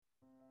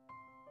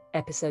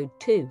Episode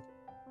 2,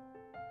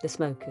 The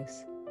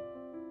Smokers.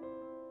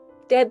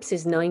 Debs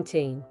is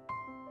 19.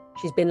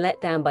 She's been let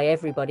down by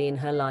everybody in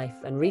her life,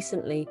 and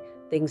recently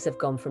things have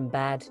gone from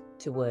bad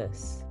to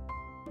worse.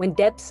 When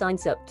Debs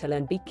signs up to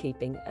learn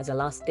beekeeping as a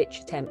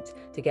last-ditch attempt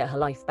to get her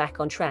life back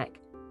on track,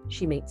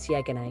 she meets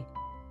Yeganeh,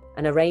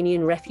 an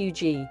Iranian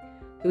refugee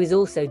who is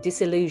also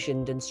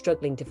disillusioned and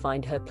struggling to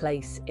find her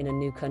place in a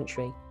new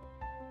country.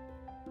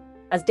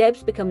 As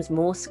Debs becomes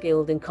more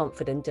skilled and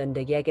confident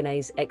under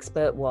Yeganeh's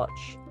expert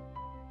watch,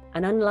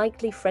 an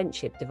unlikely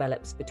friendship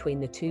develops between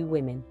the two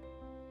women.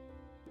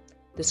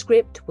 The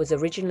script was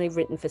originally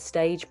written for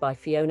stage by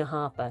Fiona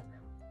Harper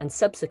and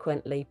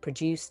subsequently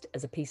produced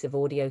as a piece of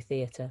audio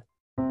theatre.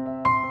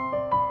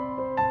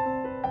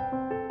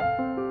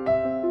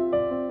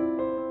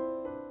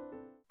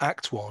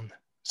 Act 1,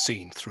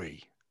 Scene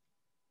 3.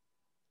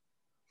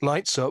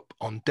 Lights up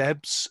on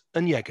Debs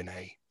and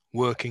Yeganeh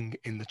working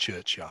in the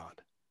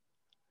churchyard.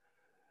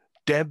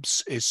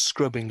 Debs is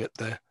scrubbing at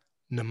the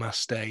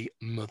Namaste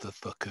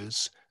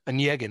motherfuckers, and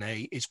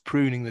Yeganeh is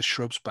pruning the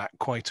shrubs back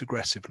quite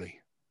aggressively.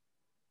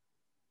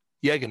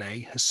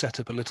 Yeganeh has set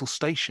up a little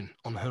station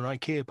on her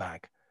IKEA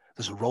bag.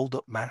 There's a rolled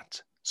up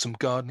mat, some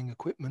gardening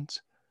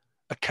equipment,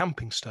 a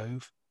camping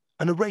stove,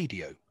 and a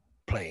radio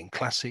playing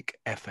classic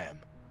FM.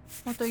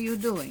 What are you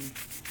doing?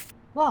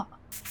 What?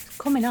 It's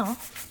coming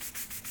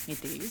off.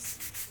 It is.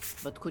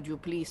 But could you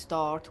please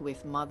start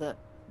with mother...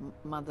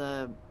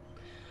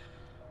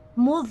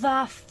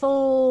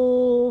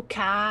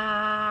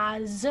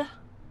 Motherfuckers.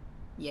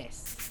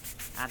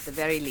 Yes. At the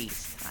very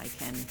least, I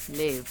can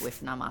live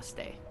with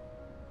Namaste.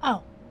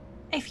 Oh,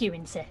 if you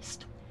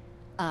insist.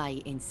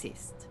 I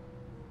insist.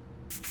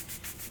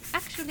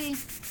 Actually,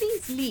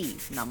 please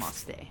leave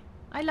Namaste.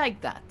 I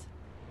like that.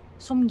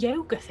 Some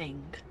yoga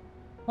thing.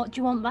 What do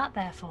you want that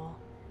there for?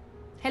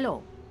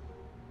 Hello.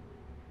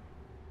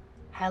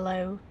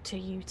 Hello to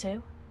you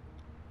two?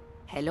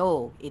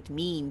 Hello. It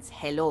means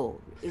hello.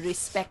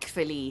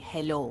 Respectfully,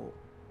 hello.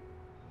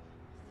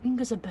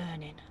 Fingers are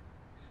burning.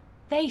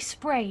 They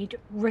sprayed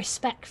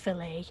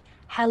respectfully,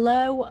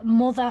 hello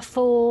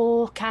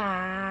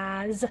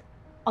motherfuckers,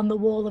 on the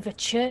wall of a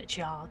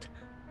churchyard.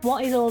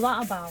 What is all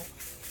that about?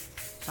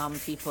 Some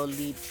people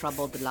lead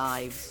troubled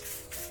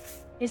lives.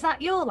 Is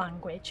that your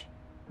language?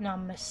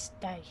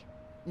 Namaste.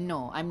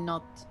 No, I'm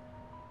not...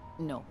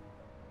 No.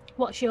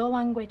 What's your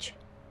language?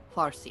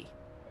 Farsi.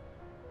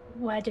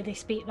 Where do they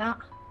speak that?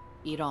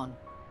 Iran.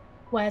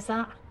 Where's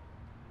that?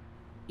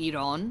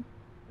 Iran?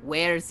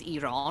 Where's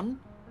Iran?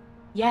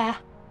 Yeah,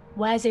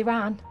 where's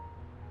Iran?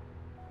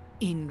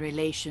 In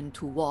relation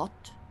to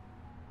what?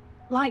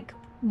 Like,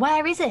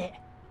 where is it?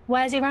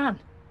 Where's Iran?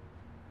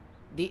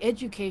 The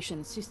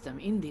education system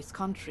in this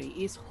country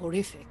is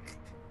horrific.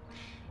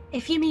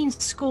 If you mean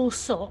school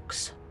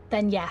sucks,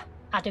 then yeah,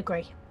 I'd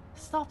agree.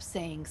 Stop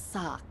saying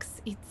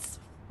sucks. It's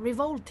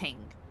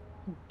revolting.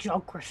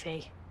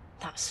 Geography.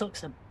 That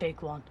sucks a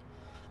big one.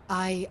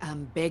 I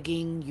am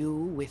begging you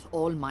with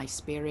all my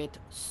spirit,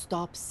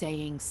 stop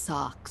saying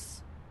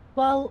sucks.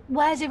 Well,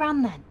 where's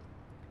Iran then?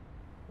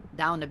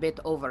 Down a bit,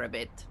 over a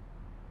bit.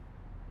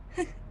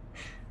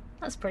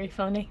 That's pretty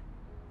funny.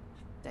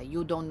 That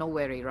you don't know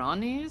where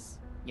Iran is?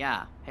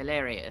 Yeah,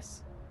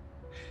 hilarious.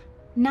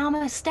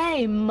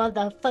 Namaste,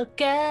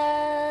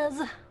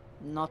 motherfuckers.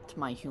 Not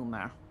my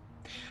humor.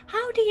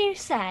 How do you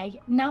say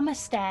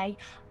namaste,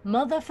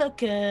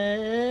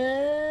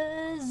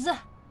 motherfuckers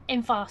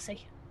in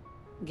Farsi?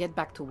 Get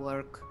back to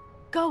work.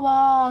 Go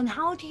on,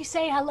 how do you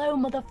say hello,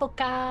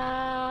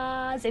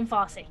 motherfuckers in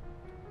Farsi?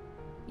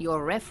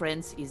 Your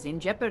reference is in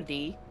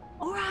jeopardy.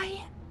 All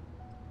right.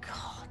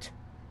 God,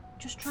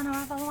 just trying to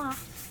have a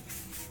laugh.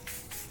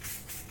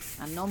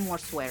 And no more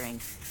swearing.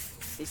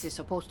 This is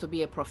supposed to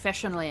be a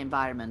professional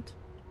environment.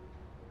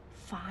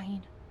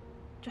 Fine.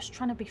 Just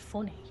trying to be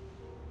funny.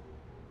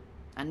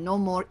 And no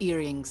more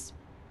earrings.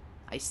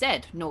 I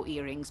said no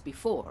earrings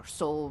before,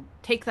 so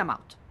take them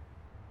out.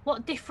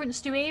 What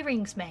difference do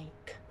earrings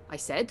make? I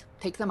said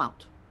take them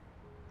out.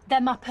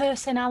 They're my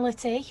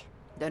personality.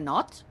 They're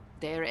not.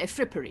 They're a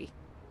frippery.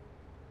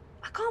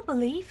 I can't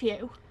believe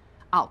you.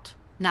 Out.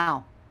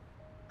 Now.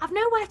 I've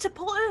nowhere to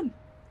put them.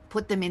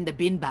 Put them in the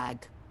bin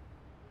bag.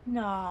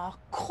 Nah,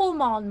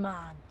 come on,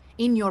 man.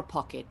 In your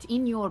pocket,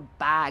 in your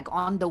bag,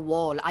 on the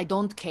wall. I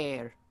don't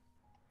care.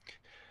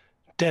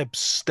 Debs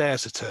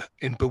stares at her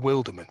in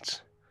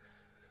bewilderment,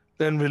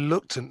 then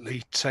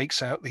reluctantly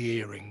takes out the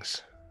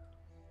earrings.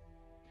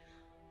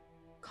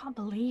 Can't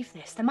believe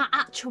this. They're my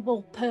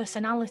actual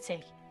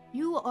personality.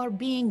 You are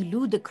being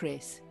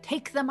ludicrous.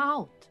 Take them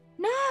out.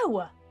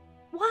 No!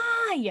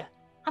 Why?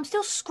 I'm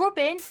still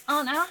scrubbing,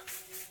 aren't I?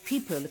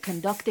 People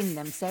conducting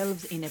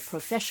themselves in a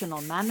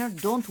professional manner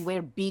don't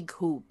wear big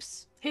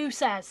hoops. Who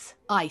says?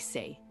 I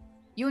say.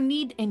 You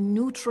need a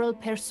neutral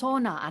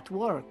persona at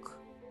work.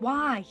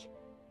 Why?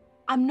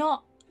 I'm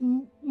not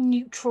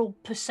neutral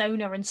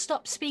persona, and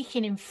stop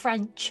speaking in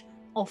French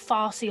or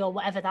Farsi or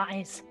whatever that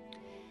is.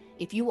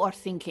 If you are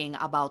thinking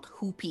about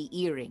hoopy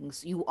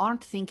earrings, you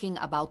aren't thinking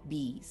about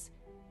bees.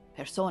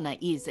 Persona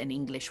is an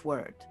English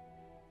word.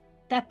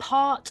 They're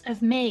part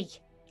of me.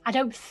 I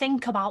don't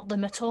think about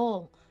them at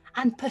all.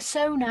 And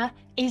persona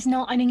is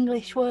not an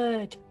English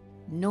word.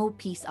 No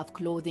piece of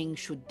clothing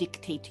should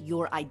dictate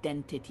your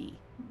identity.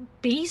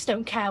 Bees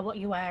don't care what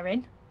you're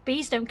wearing.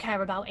 Bees don't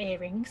care about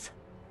earrings.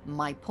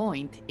 My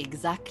point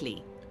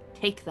exactly.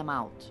 Take them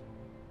out.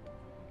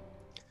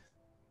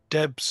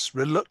 Debs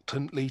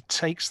reluctantly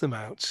takes them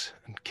out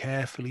and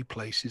carefully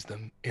places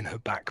them in her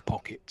back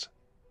pocket.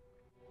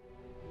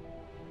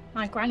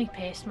 My granny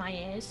pierced my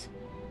ears.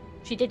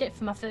 She did it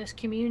for my first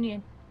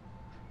communion.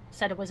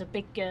 Said I was a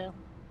big girl.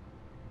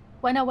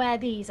 When I wear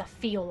these, I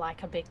feel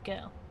like a big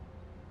girl.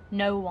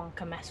 No one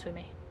can mess with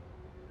me.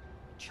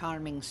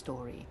 Charming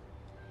story.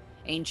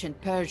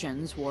 Ancient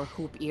Persians wore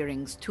hoop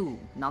earrings too.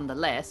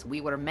 Nonetheless,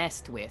 we were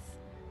messed with.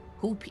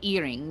 Hoop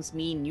earrings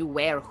mean you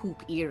wear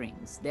hoop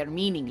earrings. They're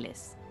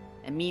meaningless.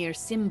 A mere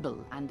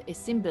symbol, and a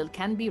symbol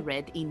can be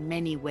read in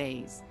many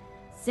ways.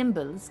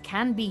 Symbols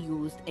can be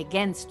used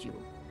against you.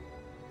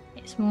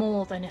 It's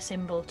more than a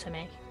symbol to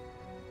me.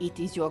 It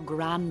is your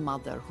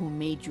grandmother who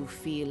made you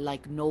feel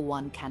like no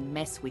one can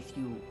mess with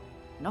you.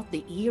 Not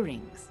the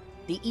earrings.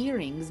 The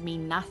earrings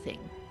mean nothing.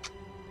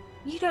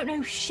 You don't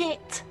know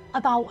shit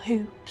about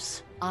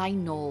hoops. I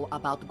know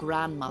about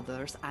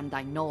grandmothers and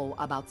I know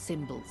about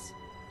symbols.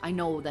 I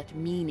know that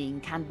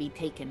meaning can be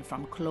taken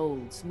from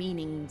clothes.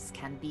 Meanings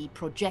can be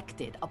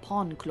projected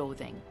upon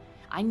clothing.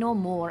 I know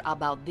more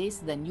about this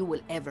than you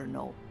will ever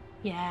know.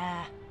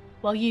 Yeah,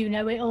 well, you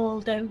know it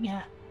all, don't you?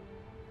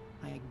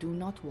 I do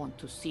not want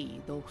to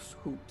see those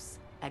hoops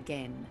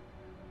again.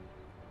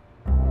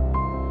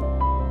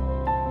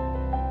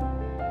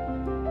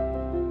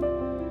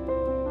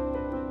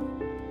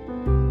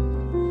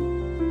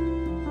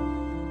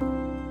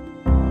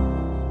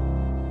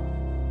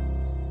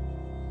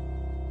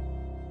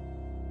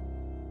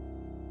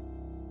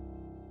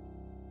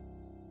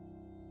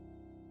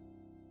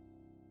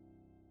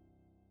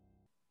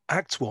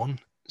 Act 1,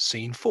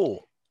 Scene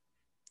 4.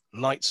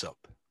 Lights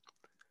up.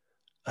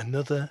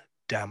 Another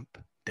damp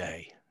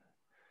day.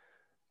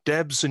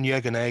 Debs and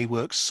Yeganeh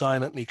work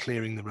silently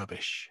clearing the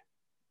rubbish.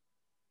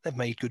 They've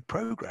made good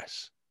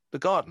progress. The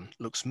garden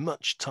looks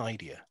much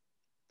tidier.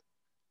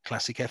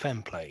 Classic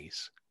FM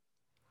plays.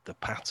 The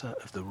patter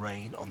of the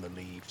rain on the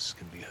leaves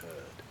can be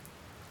heard.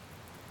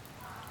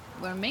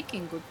 We're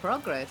making good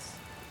progress.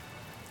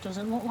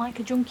 Doesn't look like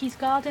a junkie's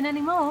garden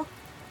anymore.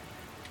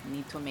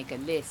 Need to make a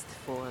list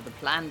for the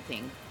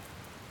planting.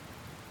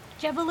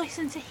 Do you ever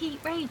listen to Heat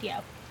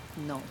Radio?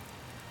 No.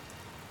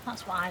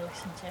 That's what I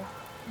listen to.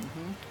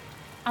 Mm-hmm.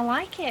 I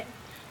like it.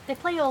 They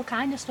play all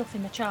kind of stuff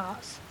in the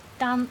charts.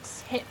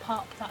 Dance,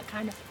 hip-hop, that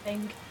kind of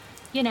thing.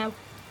 You know,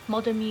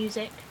 modern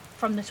music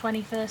from the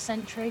 21st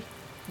century.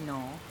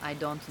 No, I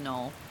don't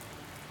know.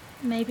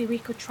 Maybe we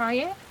could try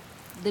it?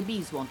 The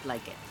bees won't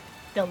like it.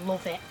 They'll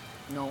love it.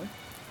 No,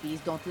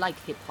 bees don't like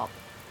hip-hop.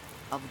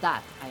 Of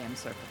that, I am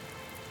certain.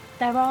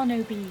 There are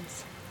no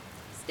bees.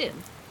 Still,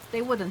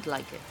 they wouldn't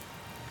like it.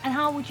 And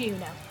how would you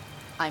know?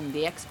 I'm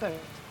the expert.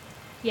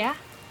 Yeah?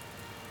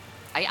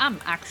 I am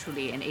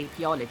actually an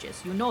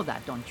apiologist. You know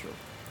that, don't you?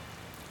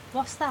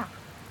 What's that?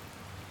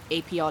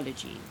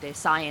 Apiology, the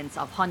science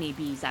of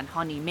honeybees and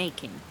honey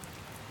making.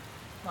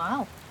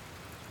 Wow.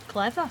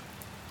 Clever.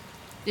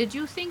 Did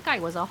you think I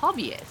was a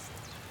hobbyist?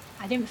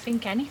 I didn't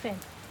think anything.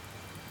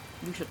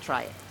 You should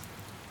try it.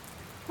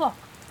 What?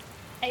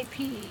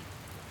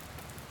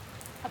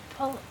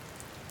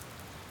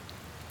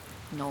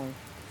 No,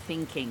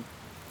 thinking.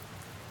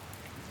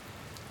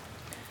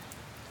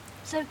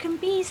 So can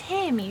bees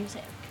hear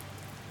music?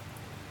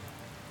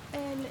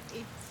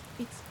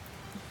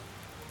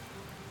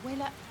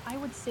 Well, I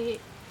would say...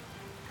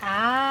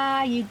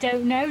 Ah, you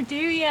don't know, do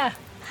you?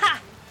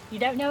 Ha! You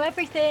don't know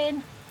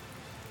everything.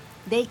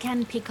 They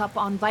can pick up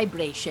on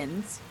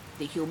vibrations,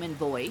 the human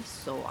voice,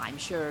 so I'm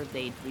sure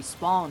they'd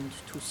respond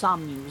to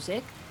some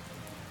music.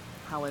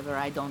 However,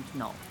 I don't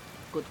know.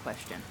 Good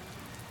question.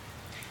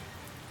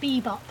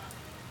 Bebop.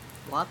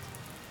 What?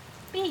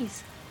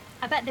 Bees.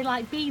 I bet they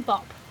like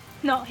bebop,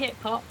 not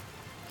hip-hop.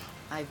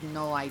 I've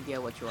no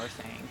idea what you are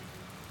saying.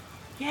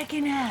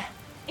 Yegeneh,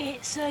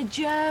 it's a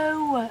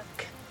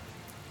joke.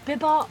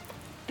 Bebop,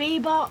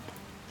 bebop,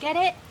 get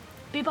it?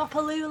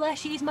 Bebopalula,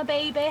 she's my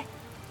baby.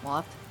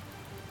 What?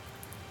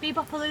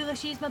 Bebopalula,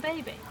 she's my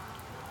baby.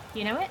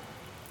 You know it?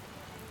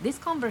 This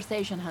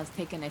conversation has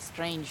taken a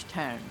strange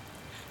turn.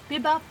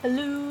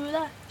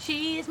 Bebopalula,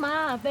 she's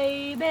my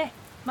baby.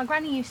 My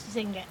granny used to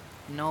sing it.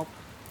 Nope.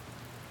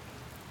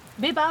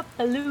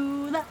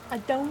 Bebopalula, I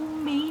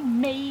don't mean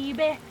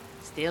maybe.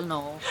 Still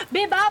no.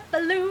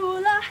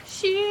 Bebopalula,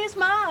 she's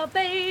my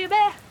baby.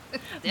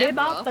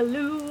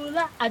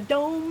 Bebopalula, I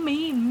don't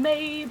mean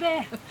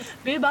maybe.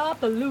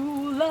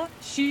 Bebopalula,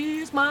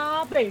 she's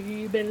my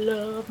baby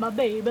love, my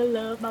baby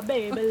love, my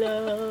baby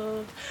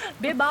love.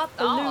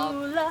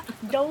 Bebopalula,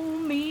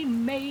 don't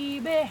mean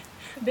maybe.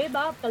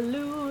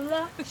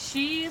 Bebopalula,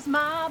 she's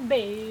my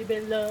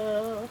baby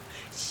love.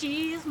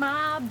 She's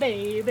my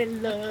baby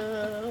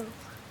love.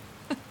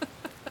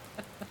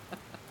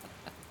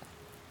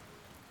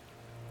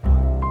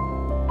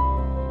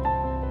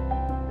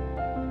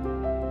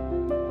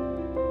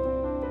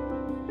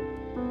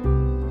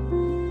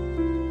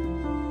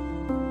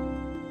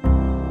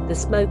 The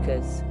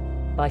Smokers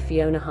by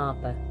Fiona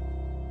Harper.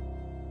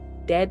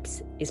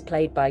 Debs is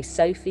played by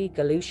Sophie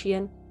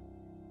Galustian,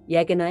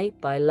 Yeganeh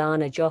by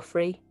Lanna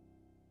Joffrey,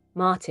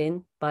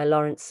 Martin by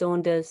Laurence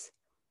Saunders,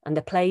 and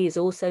the play is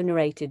also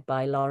narrated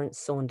by Laurence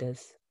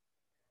Saunders.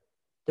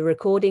 The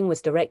recording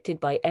was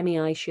directed by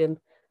Emmi Isham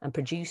and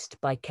produced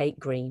by Kate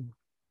Green.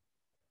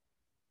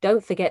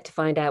 Don't forget to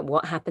find out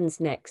what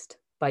happens next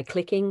by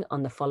clicking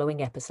on the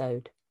following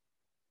episode.